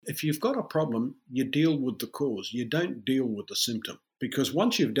If you've got a problem, you deal with the cause. You don't deal with the symptom, because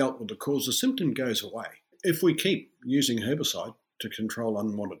once you've dealt with the cause, the symptom goes away. If we keep using herbicide to control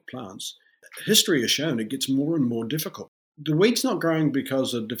unwanted plants, history has shown it gets more and more difficult. The weed's not growing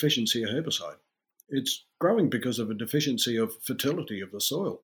because of deficiency of herbicide. It's growing because of a deficiency of fertility of the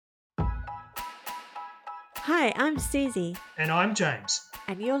soil. Hi, I'm Susie. And I'm James.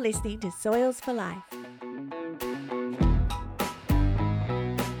 And you're listening to Soils for Life.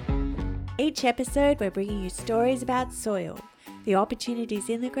 Each episode, we're bringing you stories about soil, the opportunities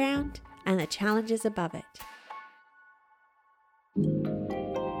in the ground, and the challenges above it.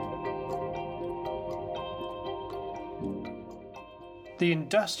 The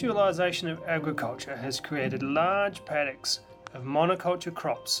industrialisation of agriculture has created large paddocks of monoculture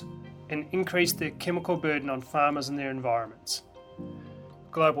crops and increased the chemical burden on farmers and their environments.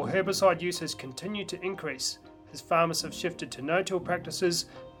 Global herbicide use has continued to increase as farmers have shifted to no-till practices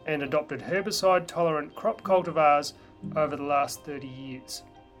and adopted herbicide-tolerant crop cultivars over the last 30 years.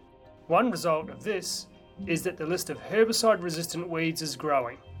 One result of this is that the list of herbicide-resistant weeds is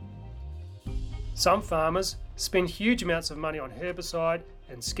growing. Some farmers spend huge amounts of money on herbicide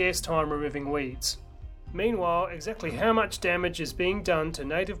and scarce time removing weeds. Meanwhile, exactly how much damage is being done to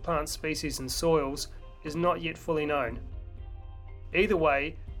native plant species and soils is not yet fully known. Either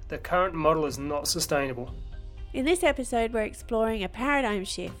way, the current model is not sustainable. In this episode, we're exploring a paradigm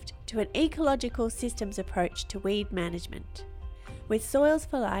shift to an ecological systems approach to weed management. With Soils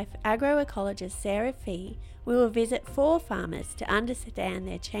for Life agroecologist Sarah Fee, we will visit 4 farmers to understand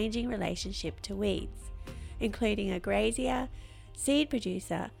their changing relationship to weeds, including a grazier, seed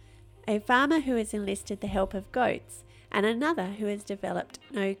producer, a farmer who has enlisted the help of goats, and another who has developed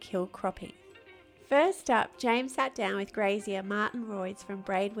no-kill cropping. First up, James sat down with grazier Martin Royds from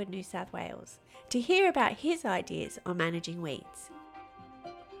Braidwood, New South Wales, to hear about his ideas on managing weeds.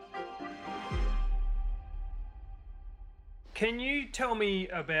 Can you tell me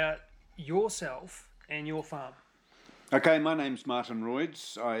about yourself and your farm? Okay, my name's Martin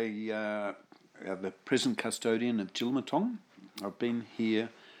Royds. I am the present custodian of Gilmatong. I've been here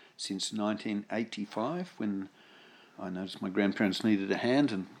since 1985 when I noticed my grandparents needed a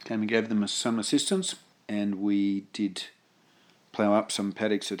hand and came and gave them some assistance, and we did plough up some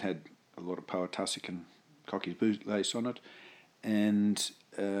paddocks that had a lot of Poatussock and Cockey's bootlace on it, and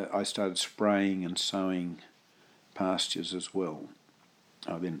I started spraying and sowing pastures as well.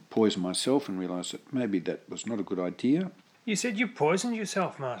 I then poisoned myself and realised that maybe that was not a good idea. You said you poisoned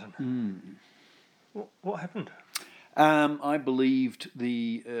yourself, Martin. What happened? I believed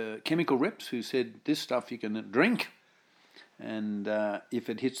the chemical reps who said this stuff you can drink, and if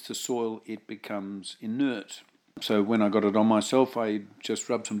it hits the soil it becomes inert. So when I got it on myself, I just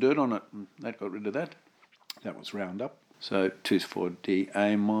rubbed some dirt on it and that got rid of that. That was Roundup. So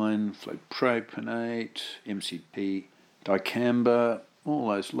 2,4-D-amine, flopropionate, MCP, dicamba, all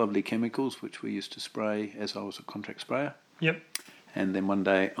those lovely chemicals which we used to spray as I was a contract sprayer. Yep. And then one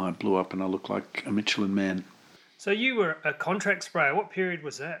day I blew up and I looked like a Michelin man. So you were a contract sprayer. What period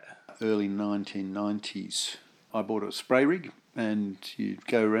was that? Early 1990s. I bought a spray rig and you'd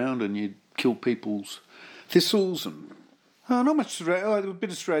go around and you'd kill people's thistles and not much, a bit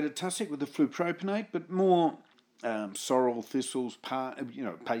of striated tussock with the flupropionate, but more sorrel, thistles,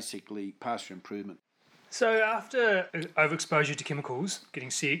 basically pasture improvement. So after overexposure to chemicals,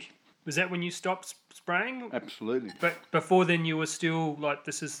 getting sick, was that when you stopped spraying? Absolutely. But before then, you were still like,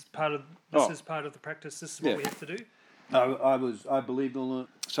 this is part of the practice. This is what we have to do. I believed on the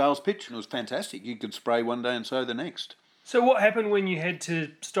sales pitch, and it was fantastic. You could spray one day and sow the next. So what happened when you had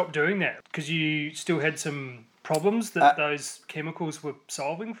to stop doing that? Because you still had some problems that those chemicals were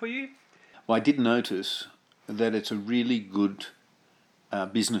solving for you? Well, I did notice that it's a really good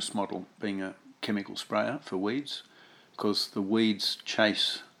business model being a chemical sprayer for weeds, because the weeds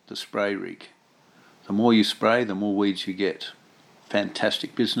chase the spray rig. The more you spray, the more weeds you get.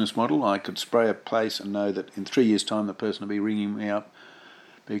 Fantastic business model. I could spray a place and know that in 3 years' time the person will be ringing me up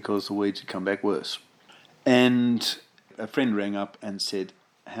because the weeds had come back worse. And a friend rang up and said,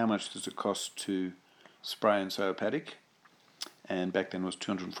 how much does it cost to spray and sow a paddock? And back then it was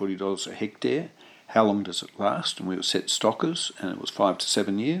 $240 a hectare. How long does it last? And we were set stockers, and it was 5 to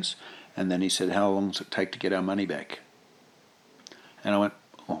 7 years. And then he said, how long does it take to get our money back? And I went,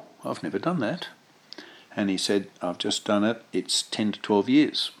 oh, I've never done that. And he said, I've just done it, it's 10 to 12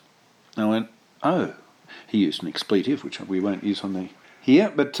 years. And I went, oh. He used an expletive, which we won't use on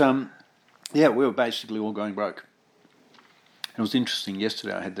here, but we were basically all going broke. It was interesting,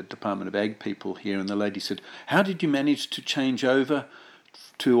 yesterday I had the Department of Ag people here, and the lady said, how did you manage to change over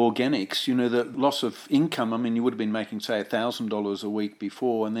to organics, the loss of income, I mean, you would have been making, say, $1,000 a week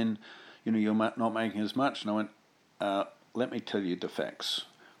before, and then, you're not making as much. And I went, let me tell you the facts.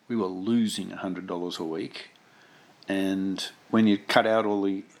 We were losing $100 a week. And when you cut out all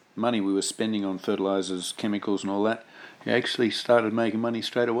the money we were spending on fertilisers, chemicals and all that, you actually started making money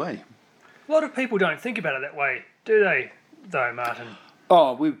straight away. A lot of people don't think about it that way, do they, though, Martin?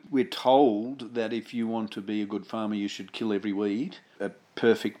 Oh, we're told that if you want to be a good farmer, you should kill every weed. A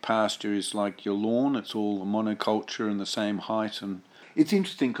perfect pasture is like your lawn. It's all a monoculture and the same height. And it's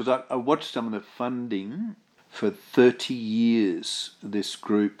interesting because I watched some of the funding for 30 years. This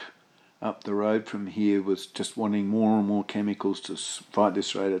group up the road from here was just wanting more and more chemicals to fight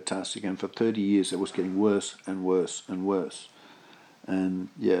this Serratia tusk. And for 30 years, it was getting worse and worse and worse. And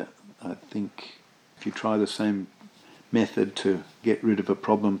yeah, I think if you try the same method to get rid of a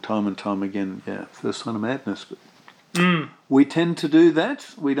problem time and time again, yeah, it's the sign of madness. But we tend to do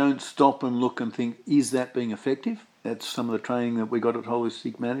that. We don't stop and look and think, is that being effective? That's some of the training that we got at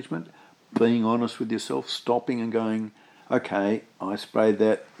Holistic Management. Being honest with yourself, stopping and going, okay, I sprayed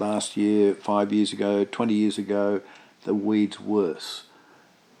that last year, 5 years ago, 20 years ago, the weed's worse.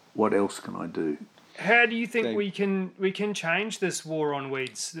 What else can I do? How do you think we can change this war on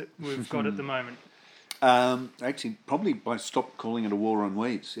weeds that we've got at the moment? Actually, probably by stop calling it a war on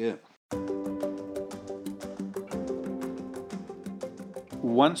weeds, yeah.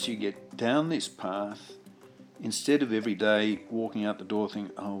 Once you get down this path, instead of every day walking out the door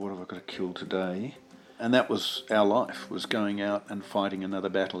thinking, oh, what have I got to kill today? And that was our life, was going out and fighting another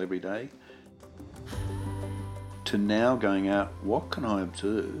battle every day. To now going out, what can I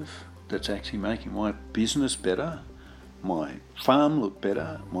observe that's actually making my business better, my farm look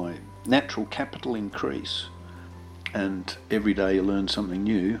better, my natural capital increase? And every day you learn something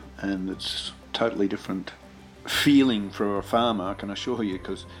new, and it's totally different feeling for a farmer, I can assure you,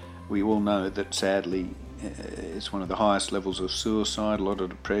 because we all know that sadly it's one of the highest levels of suicide, a lot of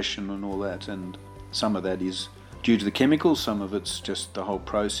depression and all that, and some of that is due to the chemicals, some of it's just the whole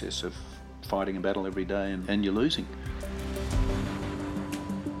process of fighting a battle every day and you're losing.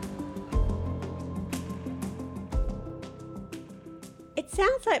 It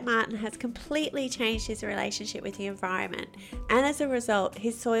sounds like Martin has completely changed his relationship with the environment, and as a result,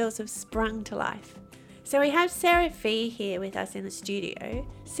 his soils have sprung to life. So we have Sarah Fee here with us in the studio.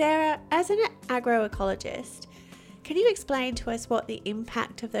 Sarah, as an agroecologist, can you explain to us what the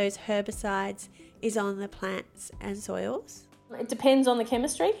impact of those herbicides is on the plants and soils? It depends on the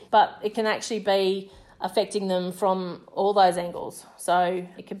chemistry, but it can actually be affecting them from all those angles. So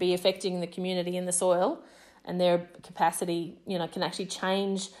it could be affecting the community in the soil, and their capacity, can actually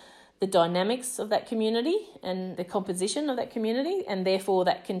change the dynamics of that community and the composition of that community, and therefore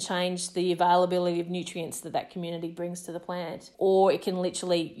that can change the availability of nutrients that community brings to the plant. Or it can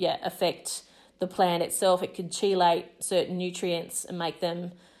literally, affect the plant itself. It could chelate certain nutrients and make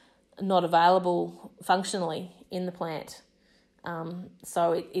them not available functionally in the plant.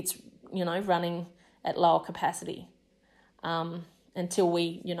 So it's running at lower capacity until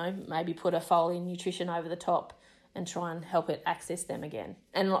we, maybe put a foliar nutrition over the top and try and help it access them again.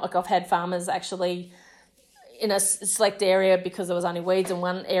 And like I've had farmers actually in a select area, because there was only weeds in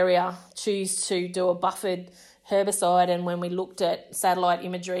one area, choose to do a buffered herbicide. And when we looked at satellite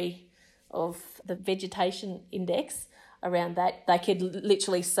imagery of the vegetation index around that, they could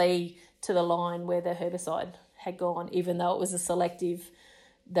literally see to the line where the herbicide had gone, even though it was a selective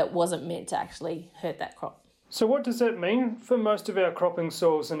that wasn't meant to actually hurt that crop. So what does that mean for most of our cropping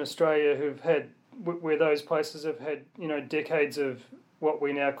soils in Australia where those places have had, decades of what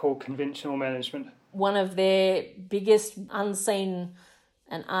we now call conventional management? One of their biggest unseen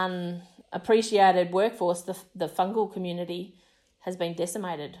and unappreciated workforce, the fungal community, has been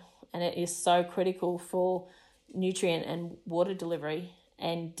decimated, and it is so critical for nutrient and water delivery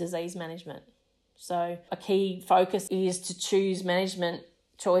and disease management. So a key focus is to choose management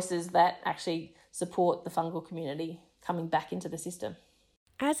choices that actually support the fungal community coming back into the system.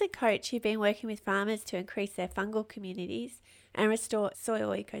 As a coach, you've been working with farmers to increase their fungal communities and restore soil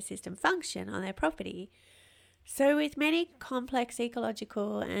ecosystem function on their property. So with many complex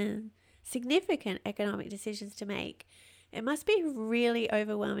ecological and significant economic decisions to make, it must be really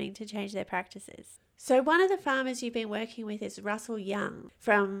overwhelming to change their practices. So one of the farmers you've been working with is Russell Young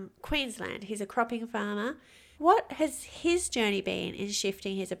from Queensland. He's a cropping farmer. What has his journey been in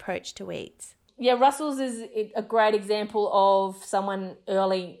shifting his approach to weeds? Yeah, Russell's is a great example of someone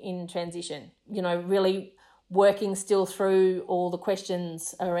early in transition, really working still through all the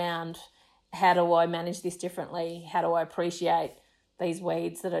questions around how do I manage this differently? How do I appreciate these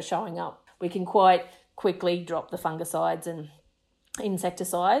weeds that are showing up? We can quite quickly drop the fungicides and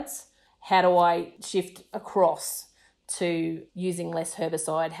insecticides? How do I shift across to using less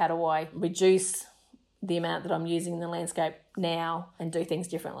herbicide? How do I reduce the amount that I'm using in the landscape now and do things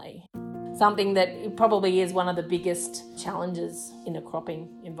differently? Something that probably is one of the biggest challenges in a cropping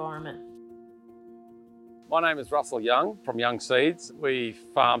environment. My name is Russell Young from Young Seeds. We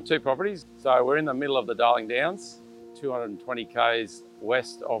farm 2 properties. So we're in the middle of the Darling Downs, 220 k's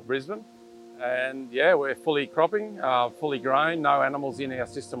west of Brisbane. And yeah, we're fully cropping, fully grown, no animals in our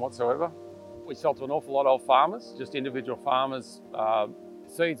system whatsoever. We sell to an awful lot of farmers, just individual farmers.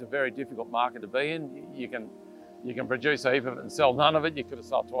 Seeds are a very difficult market to be in. You can produce a heap of it and sell none of it. You could have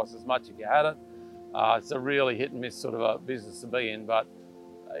sold twice as much if you had it. It's a really hit and miss sort of a business to be in, but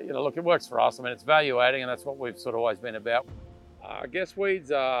look, it works for us. I mean, it's value adding, and that's what we've sort of always been about. I guess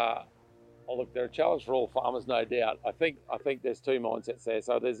weeds are, look, they're a challenge for all farmers, no doubt. I think there's 2 mindsets there.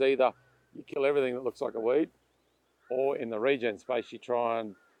 So there's either you kill everything that looks like a weed, or in the regen space, you try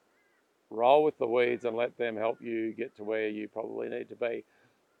and roll with the weeds and let them help you get to where you probably need to be.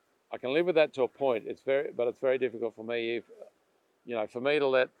 I can live with that to a point. But it's very difficult for me for me to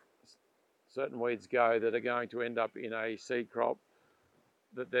let certain weeds go that are going to end up in a seed crop,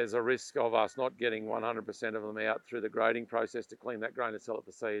 that there's a risk of us not getting 100% of them out through the grading process to clean that grain and sell it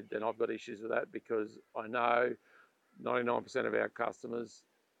for seed. Then I've got issues with that, because I know 99% of our customers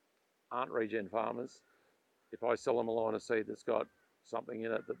aren't regen farmers. If I sell them a line of seed that's got something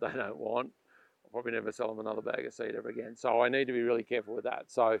in it that they don't want, I'll probably never sell them another bag of seed ever again. So I need to be really careful with that.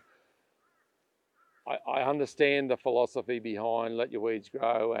 So I understand the philosophy behind let your weeds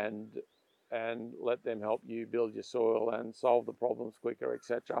grow and let them help you build your soil and solve the problems quicker,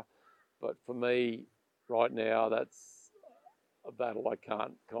 etc. But for me, right now, that's a battle I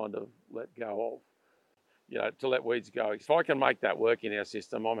can't kind of let go of. To let weeds go. If I can make that work in our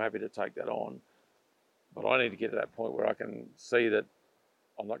system, I'm happy to take that on. But I need to get to that point where I can see that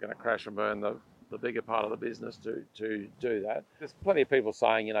I'm not going to crash and burn the bigger part of the business to do that. There's plenty of people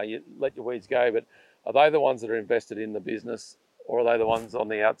saying, you let your weeds go, but are they the ones that are invested in the business, or are they the ones on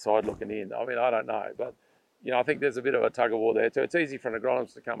the outside looking in? I mean, I don't know, but I think there's a bit of a tug of war there too. It's easy for an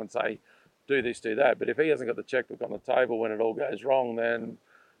agronomist to come and say, do this, do that, but if he hasn't got the checkbook on the table when it all goes wrong, then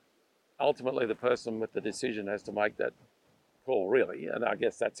ultimately the person with the decision has to make that call, really. And I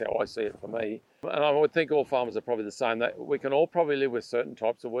guess that's how I see it for me. And I would think all farmers are probably the same. That we can all probably live with certain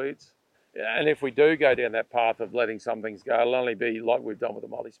types of weeds. And if we do go down that path of letting some things go, it'll only be like we've done with the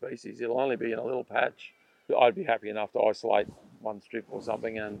multi-species. It'll only be in a little patch. I'd be happy enough to isolate one strip or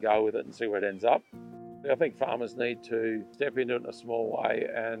something and go with it and see where it ends up. I think farmers need to step into it in a small way,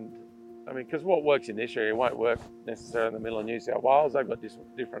 and because what works in this area won't work necessarily in the middle of New South Wales. They've got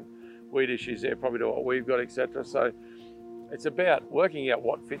different weed issues there, probably to what we've got, etc. So it's about working out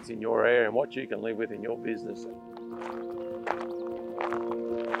what fits in your area and what you can live with in your business.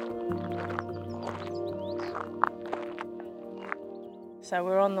 So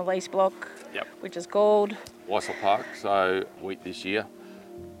we're on the lease block, Yep. which is called Wassel Park. So wheat this year,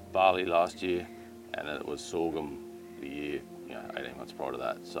 barley last year, and then it was sorghum the year, 18 months prior to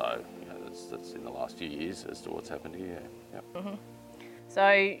that. So that's in the last few years as to what's happened here. Yep. Mm-hmm.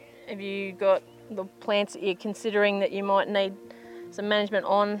 So have you got the plants that you're considering that you might need some management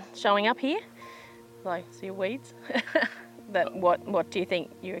on showing up here? Like, so your weeds? What do you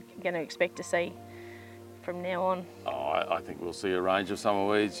think you're going to expect to see from now on? I think we'll see a range of summer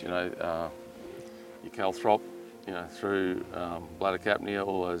weeds, your calthrop, through bladder capnia,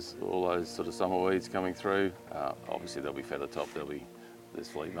 all those sort of summer weeds coming through. Obviously there'll be feather top, there's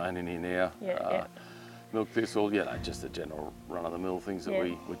fleet mane in here now. Yeah. Milk thistle, just the general run-of-the-mill things that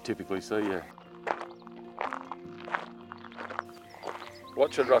we would typically see,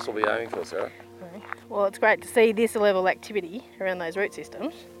 What should Russell be aiming for, Sarah? Well, it's great to see this level of activity around those root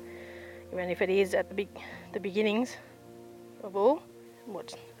systems. Even if it is at the beginnings of all,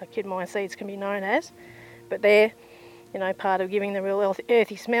 what Kidmine seeds can be known as. But they're, part of giving the real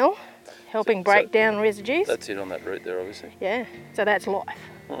earthy smell, helping break down residues. That's it on that root there, obviously. Yeah, so that's life.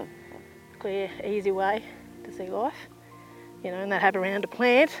 Clear, easy way to see life. And that happen around a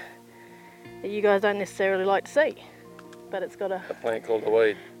plant that you guys don't necessarily like to see. But it's got a plant called a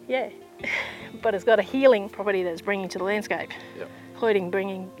weed. Yeah, but it's got a healing property that it's bringing to the landscape. Yep. Including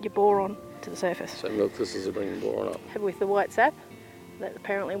bringing your boron to the surface. So milk thistles are bringing boron up. With the white sap, that's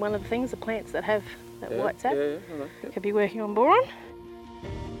apparently one of the things, the plants that have that white sap could be working on boron.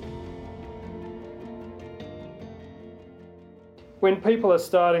 When people are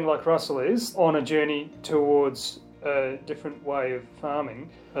starting, like Russell is, on a journey towards a different way of farming,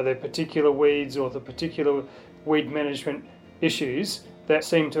 are there particular weeds or the particular weed management issues that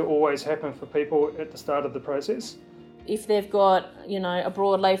seem to always happen for people at the start of the process? If they've got, a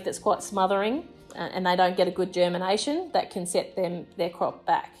broadleaf that's quite smothering and they don't get a good germination, that can set their crop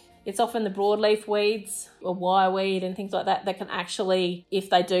back. It's often the broadleaf weeds or wireweed and things like that that can actually, if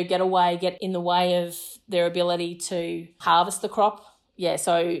they do get in the way of their ability to harvest the crop. Yeah,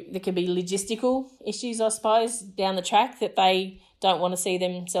 so there can be logistical issues, I suppose, down the track that they don't want to see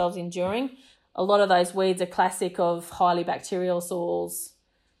themselves enduring. A lot of those weeds are classic of highly bacterial soils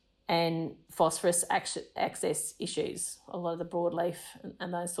and phosphorus access issues, a lot of the broadleaf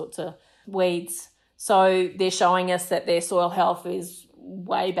and those sorts of weeds. So they're showing us that their soil health is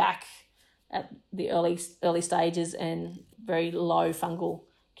way back at the early stages and very low fungal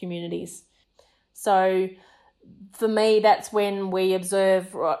communities. So for me, that's when we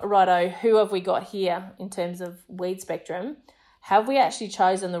observe, righto, who have we got here in terms of weed spectrum? Have we actually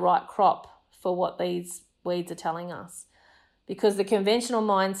chosen the right crop for what these weeds are telling us? Because the conventional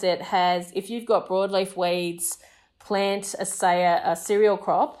mindset has, if you've got broadleaf weeds, plant a cereal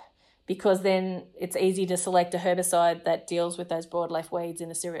crop, because then it's easy to select a herbicide that deals with those broadleaf weeds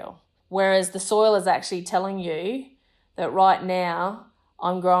in a cereal. Whereas the soil is actually telling you that right now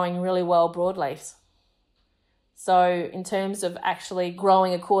I'm growing really well broadleafs. So in terms of actually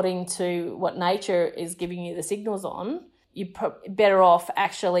growing according to what nature is giving you the signals on, you're better off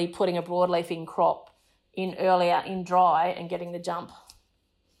actually putting a broadleafing crop in earlier in dry and getting the jump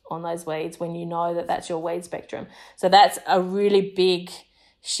on those weeds when you know that that's your weed spectrum. So that's a really big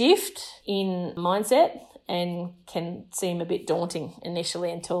shift in mindset and can seem a bit daunting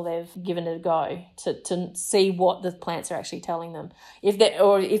initially until they've given it a go to see what the plants are actually telling them.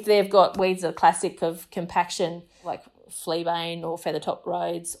 If they've got weeds that are classic of compaction, like fleabane or feathertop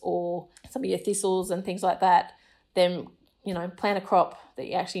rhodes or some of your thistles and things like that, then plant a crop that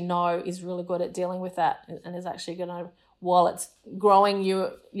you actually know is really good at dealing with that and is actually going to, while it's growing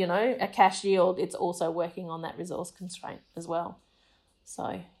a cash yield, it's also working on that resource constraint as well.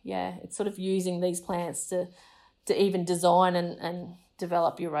 So, yeah, it's sort of using these plants to even design and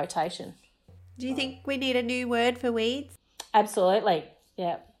develop your rotation. Do you think we need a new word for weeds? Absolutely,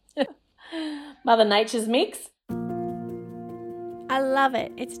 yeah. Mother Nature's mix. I love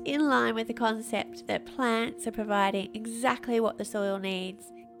it. It's in line with the concept that plants are providing exactly what the soil needs.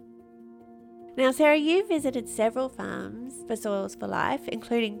 Now, Sarah, you visited several farms for Soils for Life,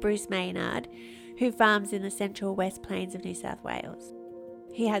 including Bruce Maynard, who farms in the central West Plains of New South Wales.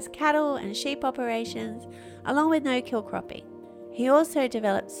 He has cattle and sheep operations, along with no-kill cropping. He also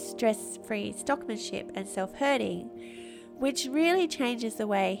develops stress-free stockmanship and self-herding, which really changes the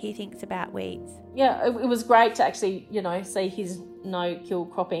way he thinks about weeds. Yeah, it was great to actually, see his no-kill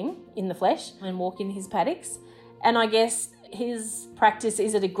cropping in the flesh and walk in his paddocks. And I guess his practice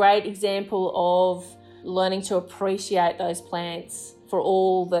is a great example of learning to appreciate those plants for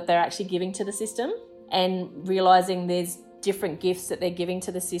all that they're actually giving to the system and realising there's different gifts that they're giving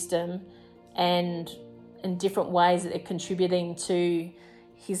to the system and in different ways that they're contributing to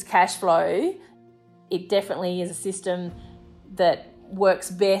his cash flow. It definitely is a system that works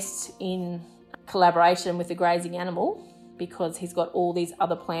best in collaboration with the grazing animal because he's got all these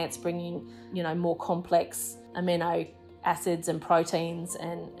other plants bringing, more complex amino acids and proteins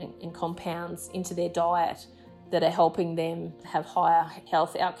and compounds into their diet that are helping them have higher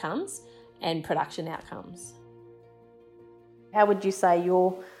health outcomes and production outcomes. How would you say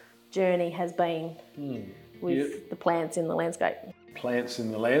your journey has been with the plants in the landscape? Plants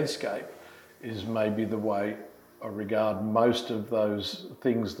in the landscape is maybe the way I regard most of those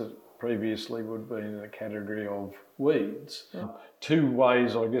things that previously would be in the category of weeds. Two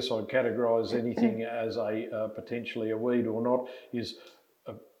ways I guess I'd categorise anything as a potentially a weed or not is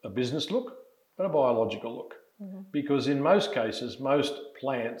a business look and a biological look. Mm-hmm. Because in most cases, most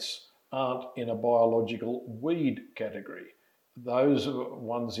plants aren't in a biological weed category. Those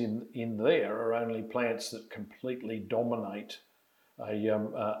ones in there are only plants that completely dominate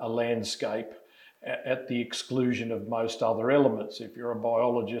a landscape at the exclusion of most other elements. If you're a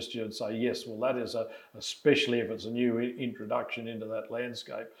biologist, you'd say, yes, well, that is especially if it's a new introduction into that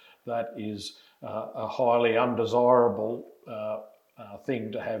landscape, that is a highly undesirable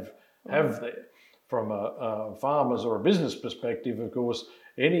thing to have there. From a farmer's or a business perspective, of course,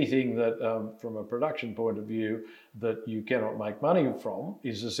 anything that, from a production point of view, that you cannot make money from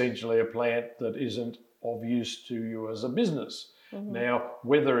is essentially a plant that isn't of use to you as a business. Mm-hmm. Now,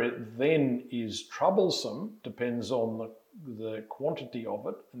 whether it then is troublesome depends on the quantity of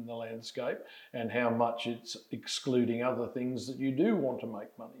it in the landscape and how much it's excluding other things that you do want to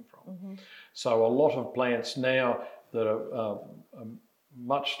make money from. Mm-hmm. So a lot of plants now that are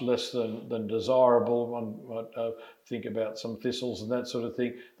much less than desirable. One might think about some thistles and that sort of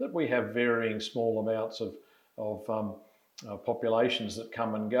thing, that we have varying small amounts of populations that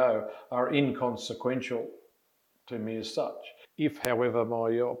come and go are inconsequential to me as such. If, however,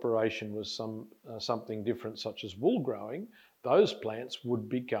 my operation was something different, such as wool growing, those plants would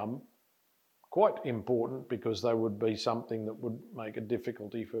become quite important because they would be something that would make a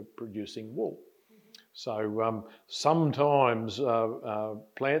difficulty for producing wool. So sometimes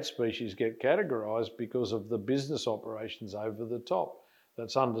plant species get categorised because of the business operations over the top.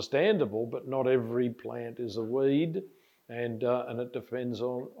 That's understandable, but not every plant is a weed, and it depends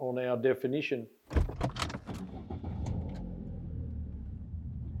on our definition.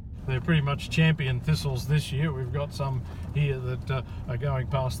 They're pretty much champion thistles this year. We've got some here that are going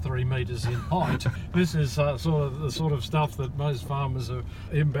past 3 metres in height. This is sort of the sort of stuff that most farmers are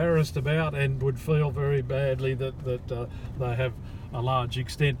embarrassed about and would feel very badly that they have a large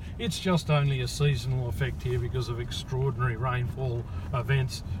extent. It's just only a seasonal effect here because of extraordinary rainfall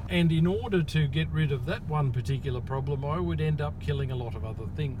events, and in order to get rid of that one particular problem I would end up killing a lot of other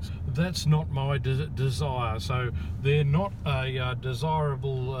things. That's not my desire, so they're not a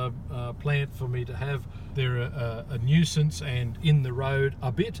desirable plant for me to have. They're a nuisance and in the road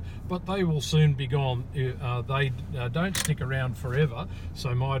a bit, but they will soon be gone. They don't stick around forever,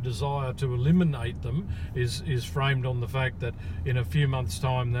 so my desire to eliminate them is framed on the fact that in a few months'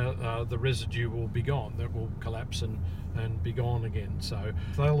 time the residue will be gone. That will collapse and be gone again. So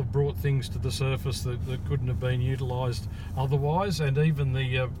they'll have brought things to the surface that couldn't have been utilised otherwise, and even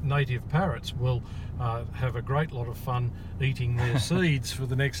the native parrots will have a great lot of fun eating their seeds for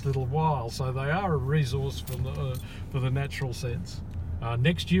the next little while. So they are a resource for the natural sense.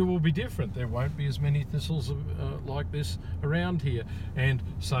 Next year will be different. There won't be as many thistles like this around here, and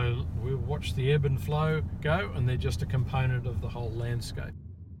so we'll watch the ebb and flow go, and they're just a component of the whole landscape.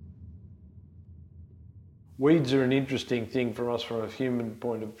 Weeds are an interesting thing for us from a human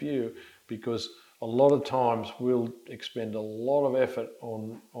point of view, because a lot of times we'll expend a lot of effort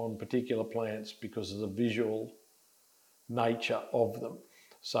on particular plants because of the visual nature of them.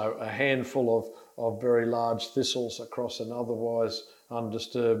 So a handful of very large thistles across an otherwise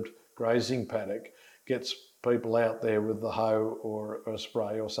undisturbed grazing paddock gets people out there with the hoe or a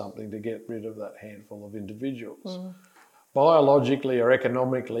spray or something to get rid of that handful of individuals. Biologically or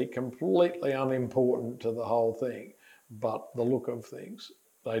economically, completely unimportant to the whole thing, but the look of things,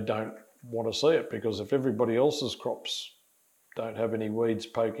 they don't want to see it, because if everybody else's crops don't have any weeds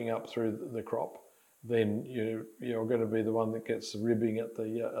poking up through the crop, then you're going to be the one that gets the ribbing at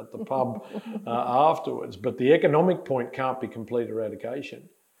the pub afterwards. But the economic point can't be complete eradication,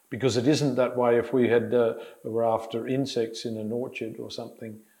 because it isn't that way. If we were after insects in an orchard or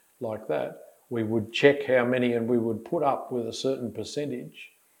something like that, we would check how many and we would put up with a certain percentage,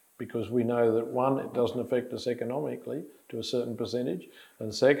 because we know that one, it doesn't affect us economically to a certain percentage,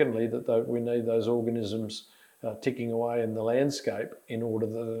 and secondly, that we need those organisms ticking away in the landscape in order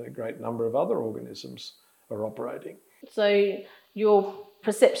that a great number of other organisms are operating. So your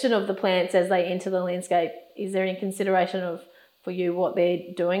perception of the plants as they enter the landscape, is there any consideration for you what they're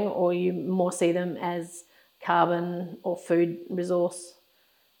doing, or you more see them as carbon or food resource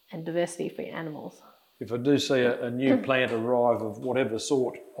and diversity for your animals? If I do see a new plant arrive of whatever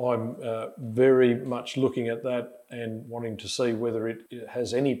sort, I'm very much looking at that and wanting to see whether it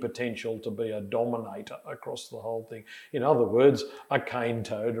has any potential to be a dominator across the whole thing. In other words, a cane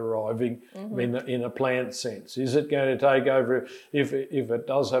toad arriving in a plant sense. Is it going to take over? If it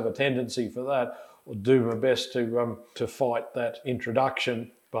does have a tendency for that, I'll do my best to fight that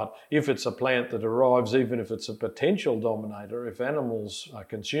introduction. But if it's a plant that arrives, even if it's a potential dominator, if animals are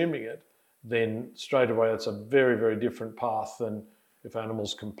consuming it, then straight away it's a very, very different path than if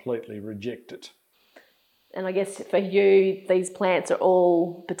animals completely reject it. And I guess for you, these plants are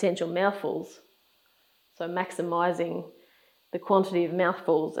all potential mouthfuls. So maximising the quantity of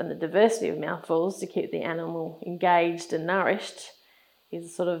mouthfuls and the diversity of mouthfuls to keep the animal engaged and nourished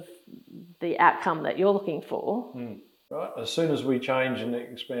is sort of the outcome that you're looking for. Right. As soon as we change and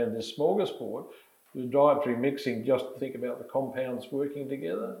expand this smorgasbord, the dietary mixing, just think about the compounds working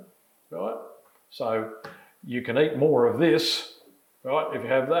together, right? So you can eat more of this, right, if you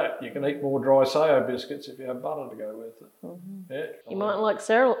have that. You can eat more dry sayo biscuits if you have butter to go with it. Yeah. You might like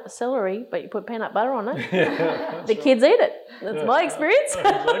celery, but you put peanut butter on it. The kids eat it. That's my experience.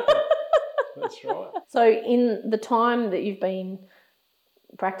 Exactly. That's right. So in the time that you've been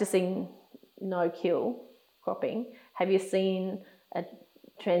practicing no-kill cropping, have you seen a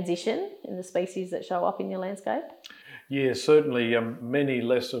transition in the species that show up in your landscape? Yeah, certainly many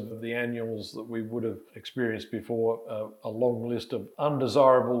less of the annuals that we would have experienced before, a long list of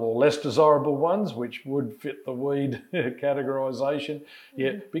undesirable or less desirable ones, which would fit the weed categorisation.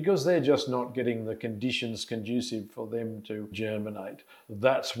 Yeah, because they're just not getting the conditions conducive for them to germinate.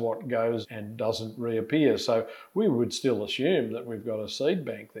 That's what goes and doesn't reappear. So we would still assume that we've got a seed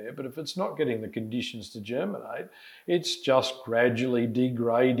bank there, but if it's not getting the conditions to germinate, it's just gradually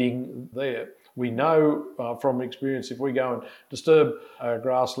degrading there. We know from experience, if we go and disturb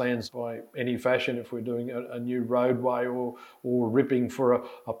grasslands by any fashion, if we're doing a new roadway or ripping for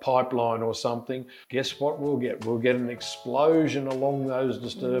a pipeline or something, guess what we'll get? We'll get an explosion along those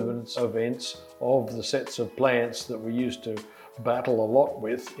disturbance events of the sets of plants that we used to battle a lot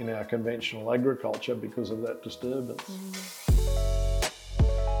with in our conventional agriculture because of that disturbance.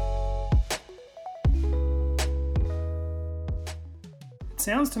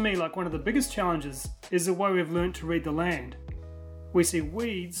 Sounds to me like one of the biggest challenges is the way we've learnt to read the land. We see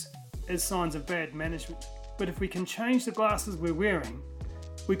weeds as signs of bad management, but if we can change the glasses we're wearing,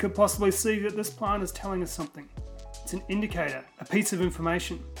 we could possibly see that this plant is telling us something. It's an indicator, a piece of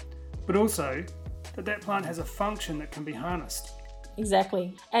information, but also that plant has a function that can be harnessed.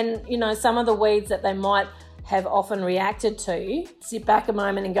 Exactly. And, some of the weeds that they might have often reacted to, sit back a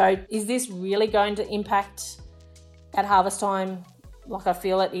moment and go, is this really going to impact at harvest time like I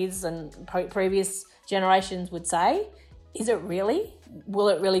feel it is and previous generations would say? Is it really? Will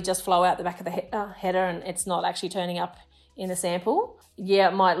it really just flow out the back of the header and it's not actually turning up in the sample? Yeah,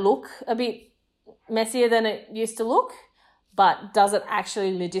 it might look a bit messier than it used to look, but does it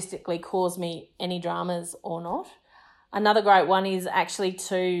actually logistically cause me any dramas or not? Another great one is actually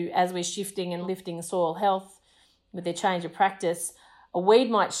as we're shifting and lifting soil health with their change of practice, a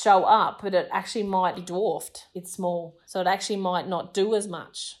weed might show up, but it actually might be dwarfed. It's small, so it actually might not do as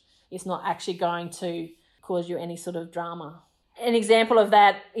much. It's not actually going to cause you any sort of drama. An example of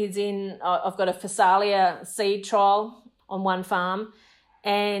that is I've got a Phasalia seed trial on one farm,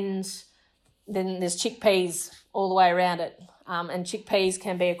 and then there's chickpeas all the way around it. And chickpeas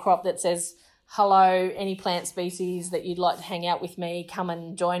can be a crop that says, hello, any plant species that you'd like to hang out with me, come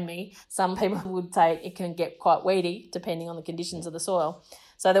and join me. Some people would say it can get quite weedy depending on the conditions of the soil.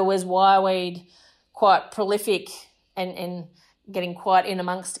 So there was wireweed, quite prolific and getting quite in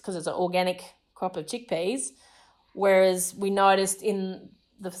amongst, because it's an organic crop of chickpeas, whereas we noticed in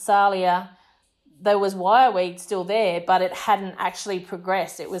the Phasalia there was wireweed still there, but it hadn't actually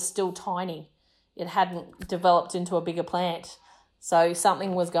progressed. It was still tiny. It hadn't developed into a bigger plant. So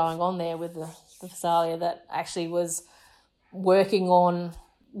something was going on there with the Phasalia that actually was working on,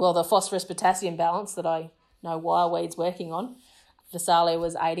 the phosphorus-potassium balance that I know wireweed's working on. Phasalia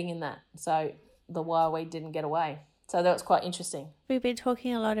was aiding in that. So the wireweed didn't get away. So that was quite interesting. We've been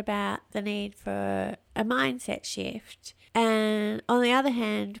talking a lot about the need for a mindset shift. And on the other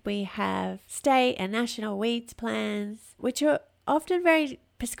hand, we have state and national weeds plans, which are often very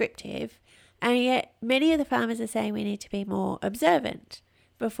prescriptive. And yet many of the farmers are saying we need to be more observant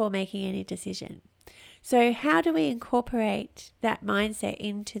before making any decision. So how do we incorporate that mindset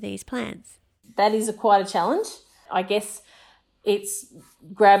into these plans? That is quite a challenge. I guess it's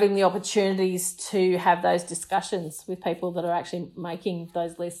grabbing the opportunities to have those discussions with people that are actually making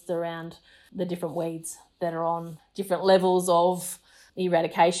those lists around the different weeds that are on different levels of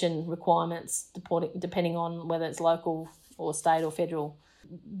eradication requirements, depending on whether it's local or state or federal.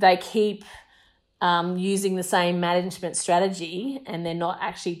 They keep using the same management strategy and they're not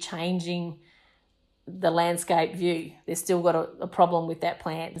actually changing the landscape view. They've still got a problem with that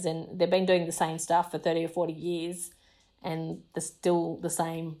plant, and they've been doing the same stuff for 30 or 40 years and there's still the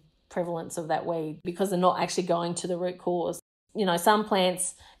same prevalence of that weed because they're not actually going to the root cause. Some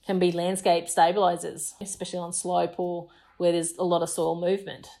plants can be landscape stabilisers, especially on slope or where there's a lot of soil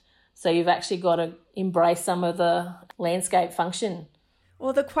movement. So you've actually got to embrace some of the landscape function.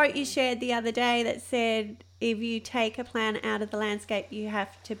 Or the quote you shared the other day that said, if you take a plant out of the landscape, you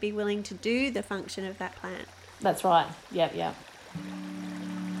have to be willing to do the function of that plant. That's right. Yep.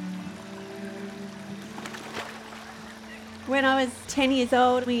 When I was 10 years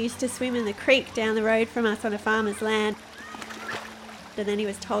old, we used to swim in the creek down the road from us on a farmer's land. And then he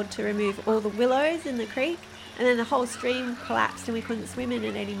was told to remove all the willows in the creek. And then the whole stream collapsed and we couldn't swim in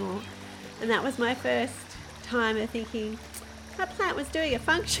it anymore. And that was my first time of thinking, that plant was doing a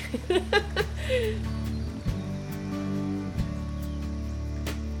function.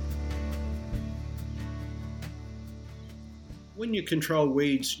 When you control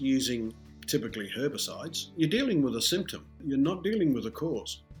weeds using typically herbicides, you're dealing with a symptom. You're not dealing with a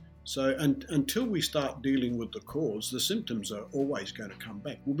cause. So until we start dealing with the cause, the symptoms are always going to come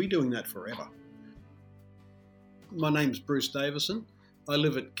back. We'll be doing that forever. My name's Bruce Davison. I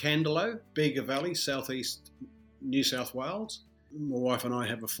live at Candelo, Bega Valley, southeast New South Wales. My wife and I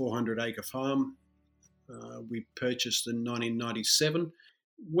have a 400-acre farm. We purchased in 1997.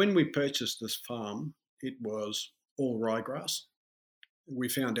 When we purchased this farm, it was all ryegrass. We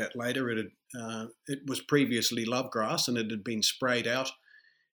found out later it was previously lovegrass and it had been sprayed out,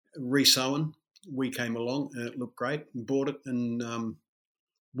 resown. We came along and it looked great and bought it, and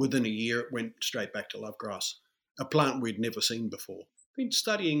within a year it went straight back to lovegrass, a plant we'd never seen before. Been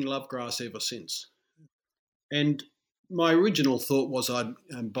studying lovegrass ever since. And my original thought was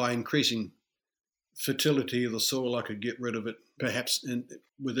by increasing fertility of the soil, I could get rid of it perhaps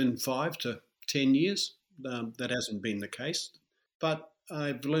within 5 to 10 years. That hasn't been the case. But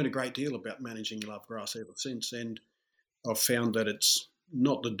I've learned a great deal about managing lovegrass ever since, and I've found that it's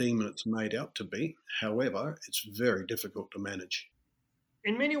not the demon it's made out to be. However, it's very difficult to manage.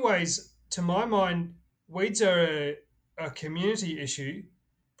 In many ways, to my mind, weeds are a community issue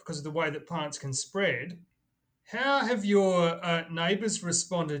because of the way that plants can spread. How have your neighbours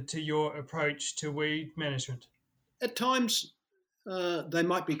responded to your approach to weed management? At times, they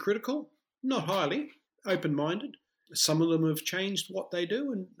might be critical, not highly, open-minded. Some of them have changed what they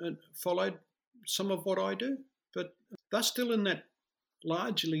do and followed some of what I do, but they're still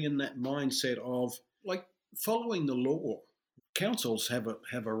largely in that mindset of like following the law. Councils have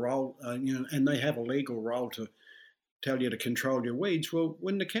a role, and they have a legal role to tell you to control your weeds. Well,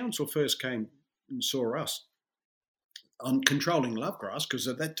 when the council first came and saw us on controlling lovegrass, because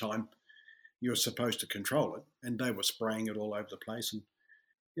at that time you were supposed to control it, and they were spraying it all over the place. And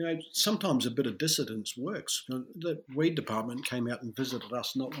sometimes a bit of dissidence works. The weed department came out and visited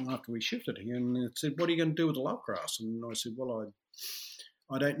us not long after we shifted here, and it said, "What are you going to do with the lovegrass?" And I said, "Well,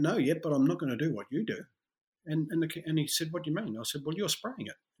 I don't know yet, but I'm not going to do what you do." And he said, "What do you mean?" I said, "Well, you're spraying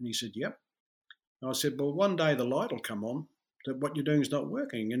it." And he said, "Yep." And I said, "Well, one day the light will come on that what you're doing is not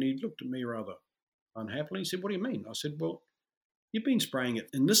working." And he looked at me rather unhappily. He said, "What do you mean?" I said, "Well, you've been spraying it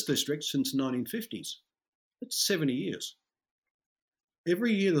in this district since the 1950s. It's 70 years.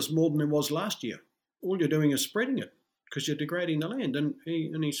 Every year there's more than there was last year. All you're doing is spreading it because you're degrading the land." And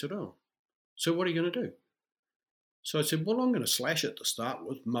he said, "Oh, so what are you going to do?" So I said, "Well, I'm going to slash it to start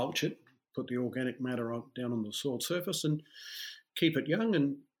with, mulch it, put the organic matter down on the soil surface and keep it young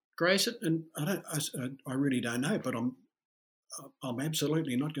and graze it. And I really don't know, but I'm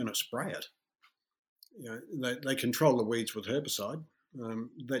absolutely not going to spray it." They control the weeds with herbicide.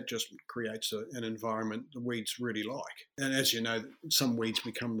 That just creates an environment the weeds really like. And as you know, some weeds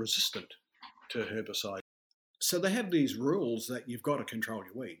become resistant to herbicide. So they have these rules that you've got to control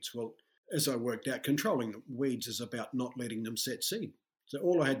your weeds. Well, as I worked out, controlling the weeds is about not letting them set seed. So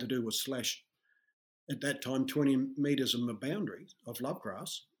all I had to do was slash, at that time, 20 metres of my boundary of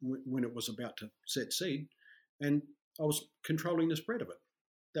lovegrass when it was about to set seed, and I was controlling the spread of it.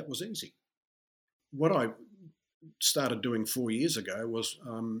 That was easy. What I started doing 4 years ago was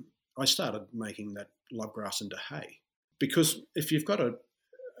I started making that lovegrass into hay. Because if you've got a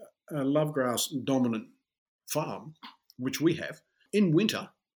lovegrass dominant farm, which we have, in winter,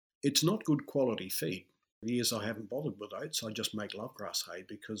 it's not good quality feed. The years I haven't bothered with oats, I just make lovegrass hay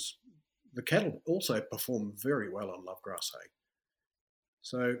because the cattle also perform very well on lovegrass hay.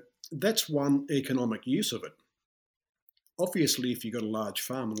 So that's one economic use of it. Obviously, if you've got a large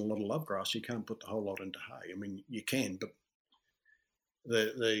farm and a lot of lovegrass, you can't put the whole lot into hay. I mean, you can, but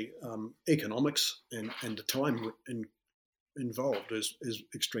the economics and the time involved is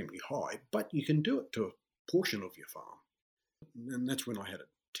extremely high. But you can do it to a portion of your farm. And that's when I had it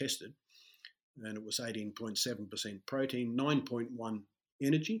tested. And it was 18.7% protein, 9.1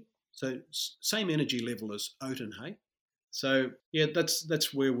 energy. So same energy level as oat and hay. So yeah,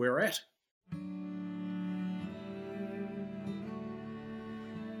 that's where we're at.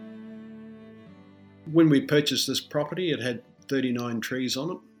 When we purchased this property, it had 39 trees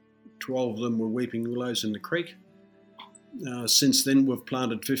on it. 12 of them were weeping willows in the creek. Since then, we've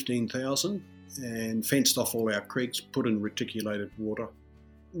planted 15,000 and fenced off all our creeks, put in reticulated water.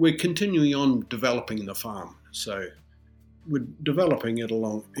 We're continuing on developing the farm. So we're developing it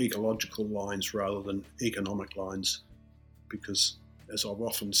along ecological lines rather than economic lines because, as I've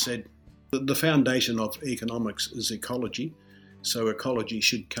often said, the foundation of economics is ecology. So ecology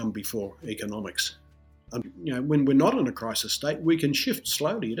should come before economics. When we're not in a crisis state, we can shift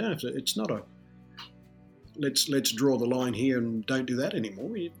slowly. You don't have to. It's not a let's draw the line here and don't do that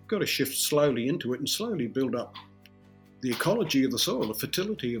anymore. You've got to shift slowly into it and slowly build up the ecology of the soil, the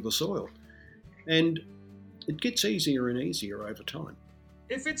fertility of the soil, and it gets easier and easier over time.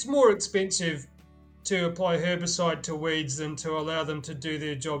 If it's more expensive to apply herbicide to weeds than to allow them to do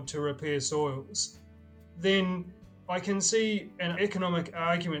their job to repair soils, then I can see an economic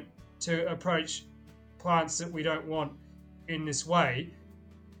argument to approach plants that we don't want in this way,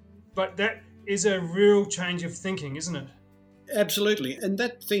 but that is a real change of thinking, isn't it? Absolutely. And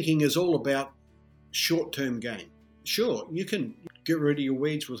that thinking is all about short-term gain. Sure, you can get rid of your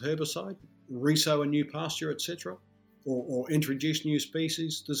weeds with herbicide, resow a new pasture, etc., or introduce new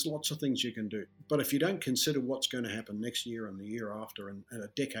species. There's lots of things you can do. But if you don't consider what's going to happen next year and the year after and a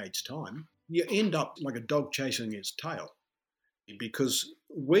decade's time, you end up like a dog chasing its tail, because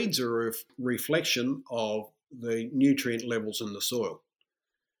weeds are a reflection of the nutrient levels in the soil.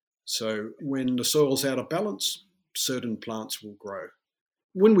 So when the soil's out of balance, certain plants will grow.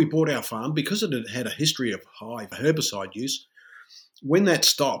 When we bought our farm, because it had a history of high herbicide use, when that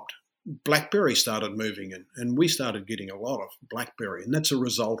stopped, blackberry started moving in, and we started getting a lot of blackberry, and that's a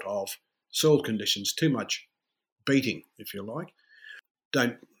result of soil conditions, too much beating, if you like.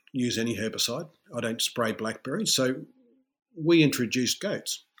 Don't use any herbicide. I don't spray blackberry, so we introduced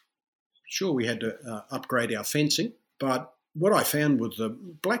goats. Sure, we had to upgrade our fencing, but what I found with the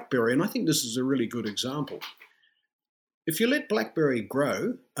blackberry, and I think this is a really good example, if you let blackberry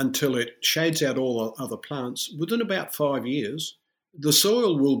grow until it shades out all the other plants, within about 5 years, the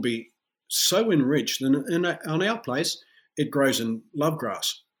soil will be so enriched, and on our place, it grows in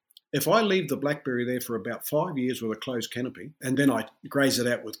lovegrass. If I leave the blackberry there for about 5 years with a closed canopy, and then I graze it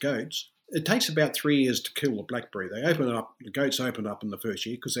out with goats, it takes about 3 years to kill the blackberry. The goats open up in the first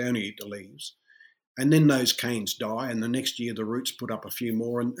year because they only eat the leaves. And then those canes die, and the next year the roots put up a few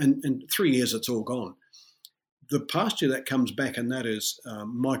more, and 3 years it's all gone. The pasture that comes back, and that is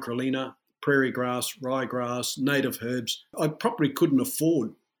microlina, prairie grass, ryegrass, native herbs. I probably couldn't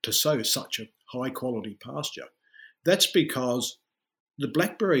afford to sow such a high quality pasture. That's because the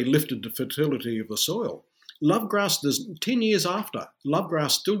blackberry lifted the fertility of the soil. Lovegrass does 10 years after,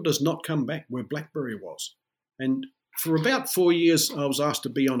 lovegrass still does not come back where blackberry was. And for about 4 years, I was asked to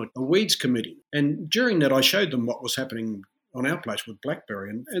be on a weeds committee. And during that, I showed them what was happening on our place with blackberry.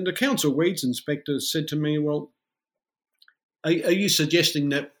 And the council weeds inspector said to me, well, are you suggesting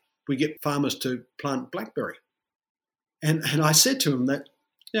that we get farmers to plant blackberry? And I said to him that,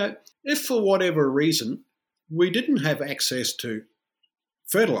 if for whatever reason we didn't have access to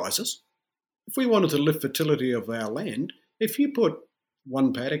fertilisers, if we wanted to lift fertility of our land, if you put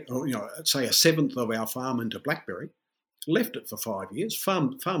one paddock, or say a seventh of our farm into blackberry, left it for 5 years,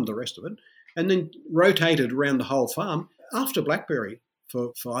 farmed the rest of it, and then rotated around the whole farm, after blackberry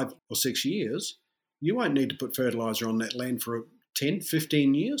for 5 or 6 years, you won't need to put fertiliser on that land for 10,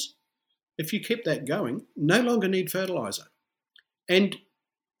 15 years. If you kept that going, no longer need fertiliser. And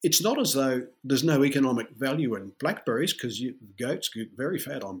it's not as though there's no economic value in blackberries, because goats get very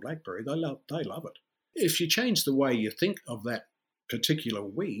fat on blackberry. They love it. If you change the way you think of that particular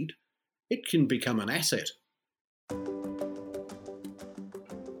weed, it can become an asset.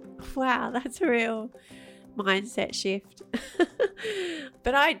 Wow, that's a real mindset shift.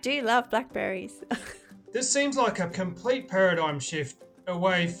 But I do love blackberries. This seems like a complete paradigm shift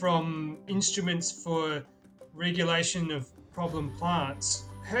away from instruments for regulation of problem plants.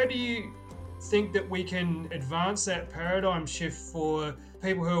 How do you think that we can advance that paradigm shift for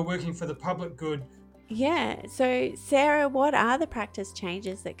people who are working for the public good? Yeah, so Sarah, what are the practice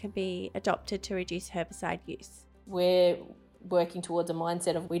changes that can be adopted to reduce herbicide use? We're working towards a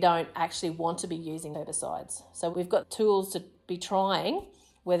mindset of we don't actually want to be using herbicides. So we've got tools to be trying,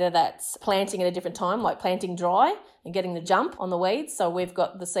 whether that's planting at a different time, like planting dry and getting the jump on the weeds. So we've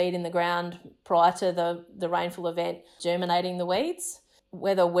got the seed in the ground prior to the rainfall event, germinating the weeds.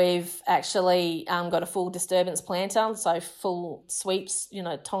 Whether we've actually got a full disturbance planter, so full sweeps,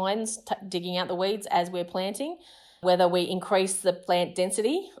 tines, digging out the weeds as we're planting. Whether we increase the plant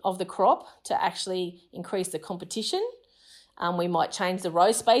density of the crop to actually increase the competition. We might change the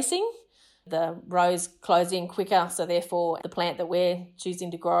row spacing. The rows close in quicker, so therefore the plant that we're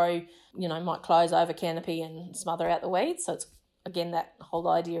choosing to grow, might close over canopy and smother out the weeds. So it's, again, that whole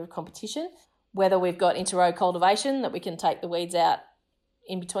idea of competition. Whether we've got inter-row cultivation, that we can take the weeds out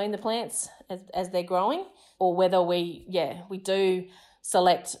in between the plants as they're growing, or whether we do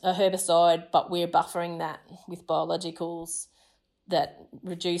select a herbicide, but we're buffering that with biologicals that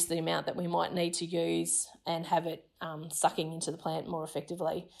reduce the amount that we might need to use and have it sucking into the plant more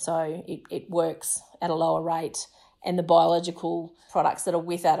effectively. So it works at a lower rate, and the biological products that are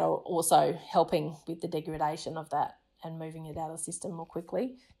with that are also helping with the degradation of that and moving it out of the system more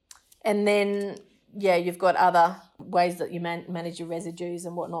quickly. And then, you've got other ways that you manage your residues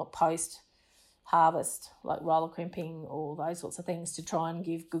and whatnot post-harvest, like roller crimping or those sorts of things, to try and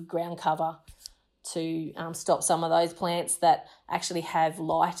give good ground cover to stop some of those plants that actually have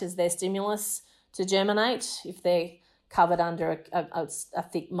light as their stimulus to germinate. If they're covered under a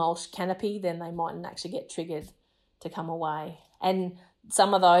thick mulch canopy, then they mightn't actually get triggered to come away. And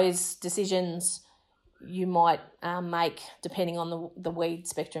some of those decisions you might make depending on the weed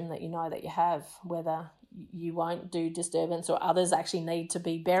spectrum that you know that you have, whether you won't do disturbance or others actually need to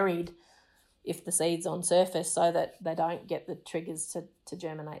be buried if the seed's on surface so that they don't get the triggers to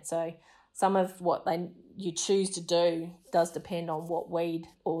germinate. So some of what you choose to do does depend on what weed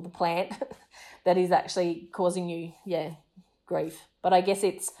or the plant that is actually causing you, grief. But I guess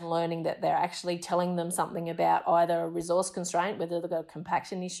it's learning that they're actually telling them something about either a resource constraint, whether they've got a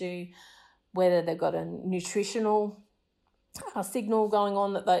compaction issue, whether they've got a nutritional signal going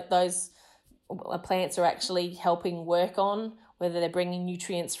on that those plants are actually helping work on, whether they're bringing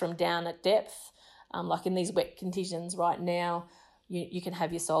nutrients from down at depth. Like in these wet conditions right now, you can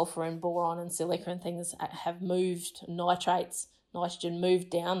have your sulphur and boron and silica and things have moved, nitrogen moved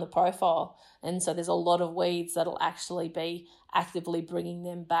down the profile. And so there's a lot of weeds that'll actually be actively bringing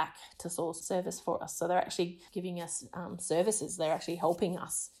them back to source service for us. So they're actually giving us services. They're actually helping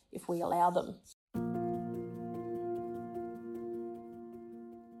us if we allow them.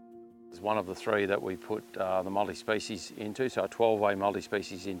 It's one of the 3 that we put the multi-species into, so a 12-way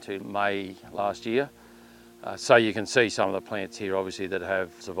multi-species into May last year. So you can see some of the plants here obviously that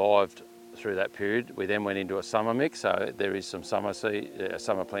have survived through that period. We then went into a summer mix, so there is some summer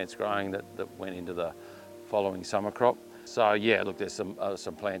plants growing that went into the following summer crop. So yeah, look, there's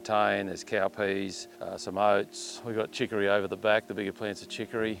some plantain, there's cowpeas, some oats. We've got chicory over the back, the bigger plants are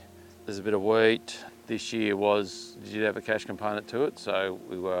chicory. There's a bit of wheat. This year did have a cash component to it, so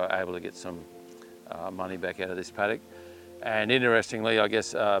we were able to get some money back out of this paddock. And interestingly, I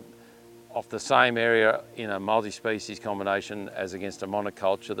guess, off the same area in a multi-species combination as against a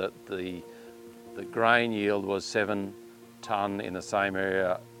monoculture, that the grain yield was 7 tonne in the same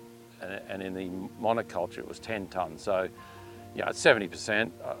area, and in the monoculture it was 10 tonne. So yeah, it's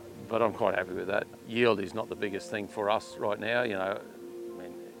 70%, but I'm quite happy with that. Yield is not the biggest thing for us right now.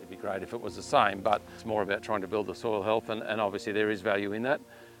 It'd be great if it was the same, but it's more about trying to build the soil health, and obviously there is value in that.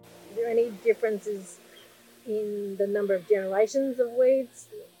 Are there any differences in the number of generations of weeds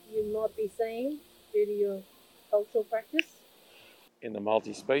you might be seeing due to your cultural practice? In the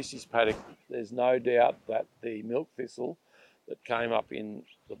multi-species paddock, there's no doubt that the milk thistle that came up in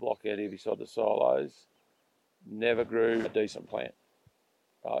the blockade here beside the silos never grew a decent plant.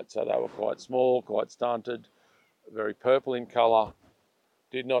 Right, so they were quite small, quite stunted, very purple in colour,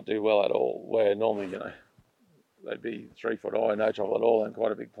 did not do well at all, where normally, they'd be 3 foot high, no trouble at all, and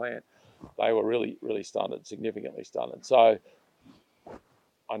quite a big plant. They were really, really stunted, significantly stunted. So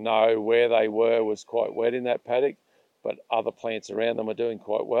I know where they were was quite wet in that paddock, but other plants around them are doing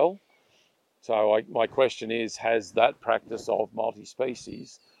quite well. So my question is, has that practice of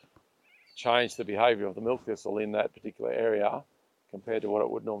multi-species changed the behaviour of the milk thistle in that particular area compared to what it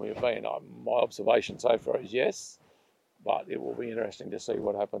would normally have been? My observation so far is yes, but it will be interesting to see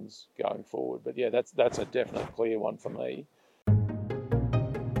what happens going forward. But yeah, that's a definite clear one for me.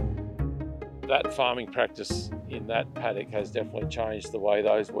 That farming practice in that paddock has definitely changed the way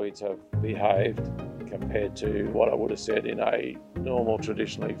those weeds have behaved compared to what I would have said in a normal,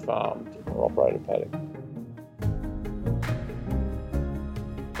 traditionally farmed or operated paddock.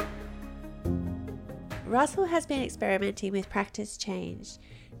 Russell has been experimenting with practice change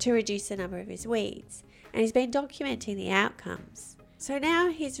to reduce the number of his weeds, and he's been documenting the outcomes. So now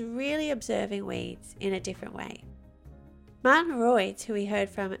he's really observing weeds in a different way. Martin Royds, who we heard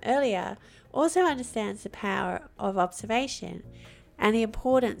from earlier, also understands the power of observation and the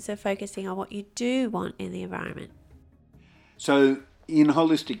importance of focusing on what you do want in the environment. So in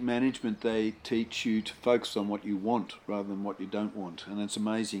holistic management, they teach you to focus on what you want rather than what you don't want. And it's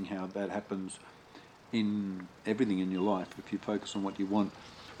amazing how that happens in everything in your life if you focus on what you want.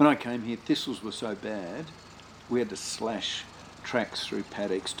 When I came here, thistles were so bad, we had to slash tracks through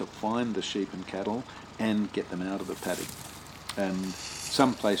paddocks to find the sheep and cattle and get them out of the paddock. And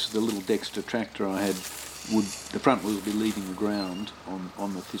some places, the little Dexter tractor I had, the front wheels would be leaving the ground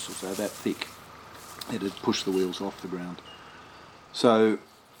on the thistles. They were that thick. It had pushed the wheels off the ground. So,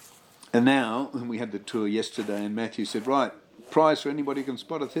 and now, and we had the tour yesterday, and Matthew said, right, prize for anybody who can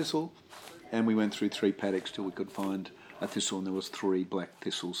spot a thistle. And we went through 3 paddocks till we could find a thistle, and there was 3 black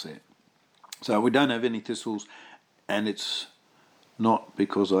thistles there. So we don't have any thistles, and it's not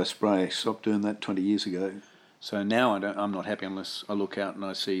because I spray. I stopped doing that 20 years ago. So now I'm not happy unless I look out and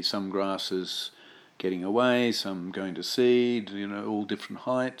I see some grasses getting away, some going to seed, all different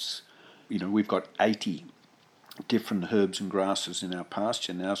heights. We've got 80 different herbs and grasses in our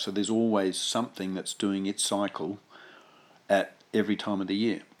pasture now, so there's always something that's doing its cycle at every time of the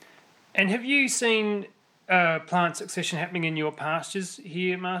year. And have you seen plant succession happening in your pastures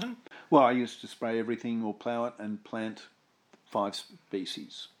here, Martin? Well, I used to spray everything or plough it and plant 5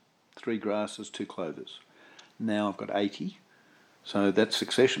 species, 3 grasses, 2 clovers. Now I've got 80, so that's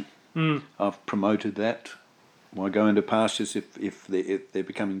succession. I've promoted that. When I go into pastures, if they're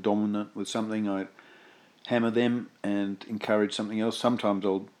becoming dominant with something, I hammer them and encourage something else. Sometimes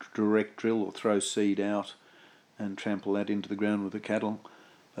I'll direct drill or throw seed out and trample that into the ground with the cattle.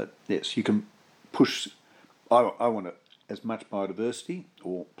 But yes, you can push. I want as much biodiversity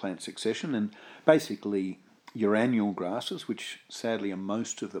or plant succession, and basically your annual grasses, which sadly are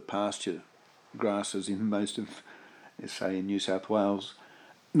most of the pasture grasses in most of, say, in New South Wales,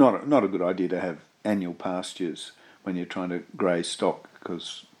 not a good idea to have annual pastures when you're trying to graze stock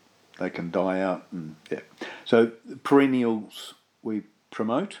because they can die out. And so perennials we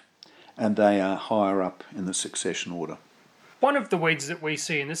promote, and they are higher up in the succession order. One of the weeds that we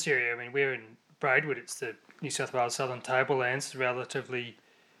see in this area, I mean, we're in Braidwood, it's the New South Wales Southern Tablelands, relatively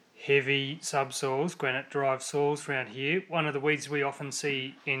heavy subsoils, granite-derived soils around here. One of the weeds we often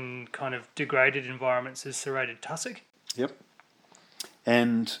see in kind of degraded environments is serrated tussock. Yep.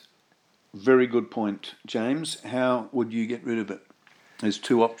 And very good point, James. How would you get rid of it? There's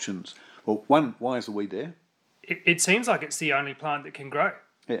 2 options. Well, one, why is the weed there? It seems like it's the only plant that can grow.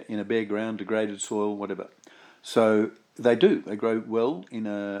 Yeah, in a bare ground, degraded soil, whatever. So they do. They grow well in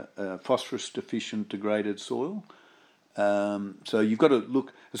a phosphorus-deficient, degraded soil. So you've got to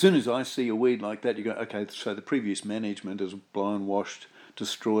look. As soon as I see a weed like that, you go, okay, so the previous management has blown, washed,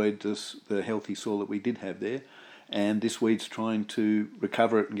 destroyed the healthy soil that we did have there, and this weed's trying to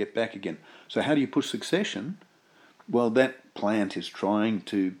recover it and get back again. So how do you push succession? Well, that plant is trying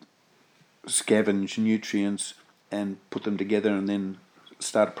to scavenge nutrients and put them together and then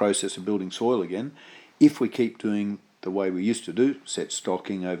start a process of building soil again. If we keep doing the way we used to do, set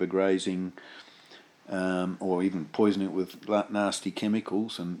stocking, overgrazing, or even poison it with nasty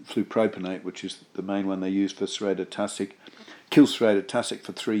chemicals, and flupropionate, which is the main one they use for serrated tussock, kills serrated tussock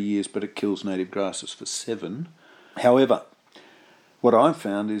for 3 years, but it kills native grasses for 7. However, what I've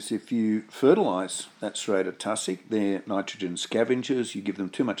found is if you fertilise that serrated tussock, they're nitrogen scavengers. You give them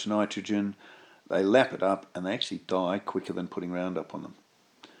too much nitrogen, they lap it up, and they actually die quicker than putting Roundup on them.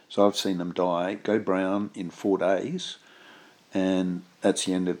 So I've seen them die, go brown in 4 days, and that's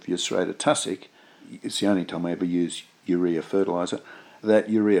the end of your serrated tussock. It's the only time I ever use urea fertiliser. That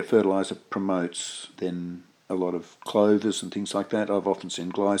urea fertiliser promotes then a lot of clovers and things like that. I've often seen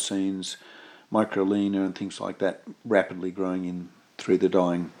glycines, microlina and things like that rapidly growing in through the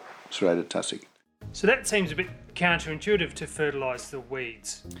dying serrated tussock. So that seems a bit counterintuitive to fertilise the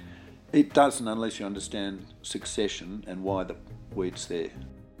weeds. It doesn't unless you understand succession and why the weed's there.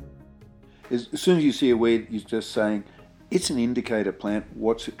 As soon as you see a weed, you're just saying, it's an indicator plant,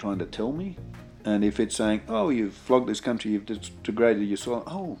 what's it trying to tell me? And if it's saying, oh, you've flogged this country, you've degraded your soil,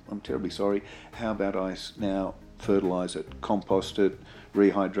 oh, I'm terribly sorry, how about I now fertilise it, compost it,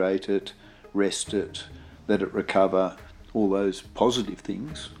 rehydrate it, rest it, let it recover, all those positive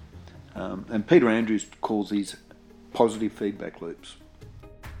things. And Peter Andrews calls these positive feedback loops.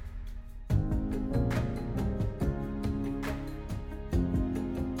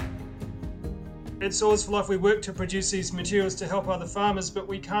 At Soils for Life, we work to produce these materials to help other farmers, but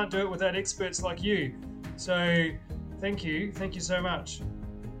we can't do it without experts like you. So thank you so much.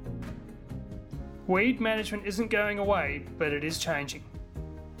 Weed management isn't going away, but it is changing.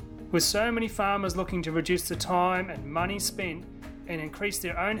 With so many farmers looking to reduce the time and money spent and increase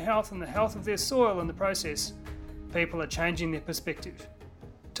their own health and the health of their soil in the process, people are changing their perspective.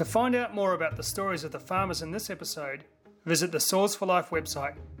 To find out more about the stories of the farmers in this episode, visit the Soils for Life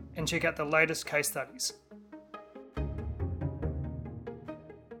website and check out the latest case studies.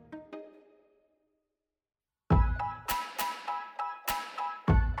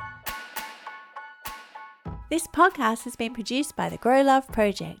 This podcast has been produced by the Grow Love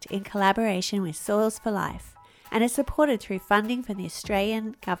Project in collaboration with Soils for Life and is supported through funding from the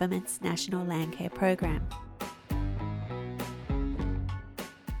Australian Government's National Landcare Program.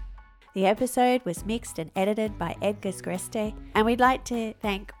 The episode was mixed and edited by Edgar Sgreste, and we'd like to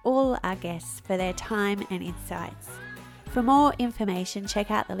thank all our guests for their time and insights. For more information,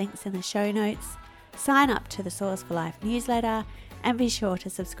 check out the links in the show notes, sign up to the Soils for Life newsletter, and be sure to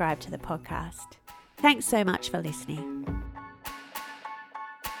subscribe to the podcast. Thanks so much for listening.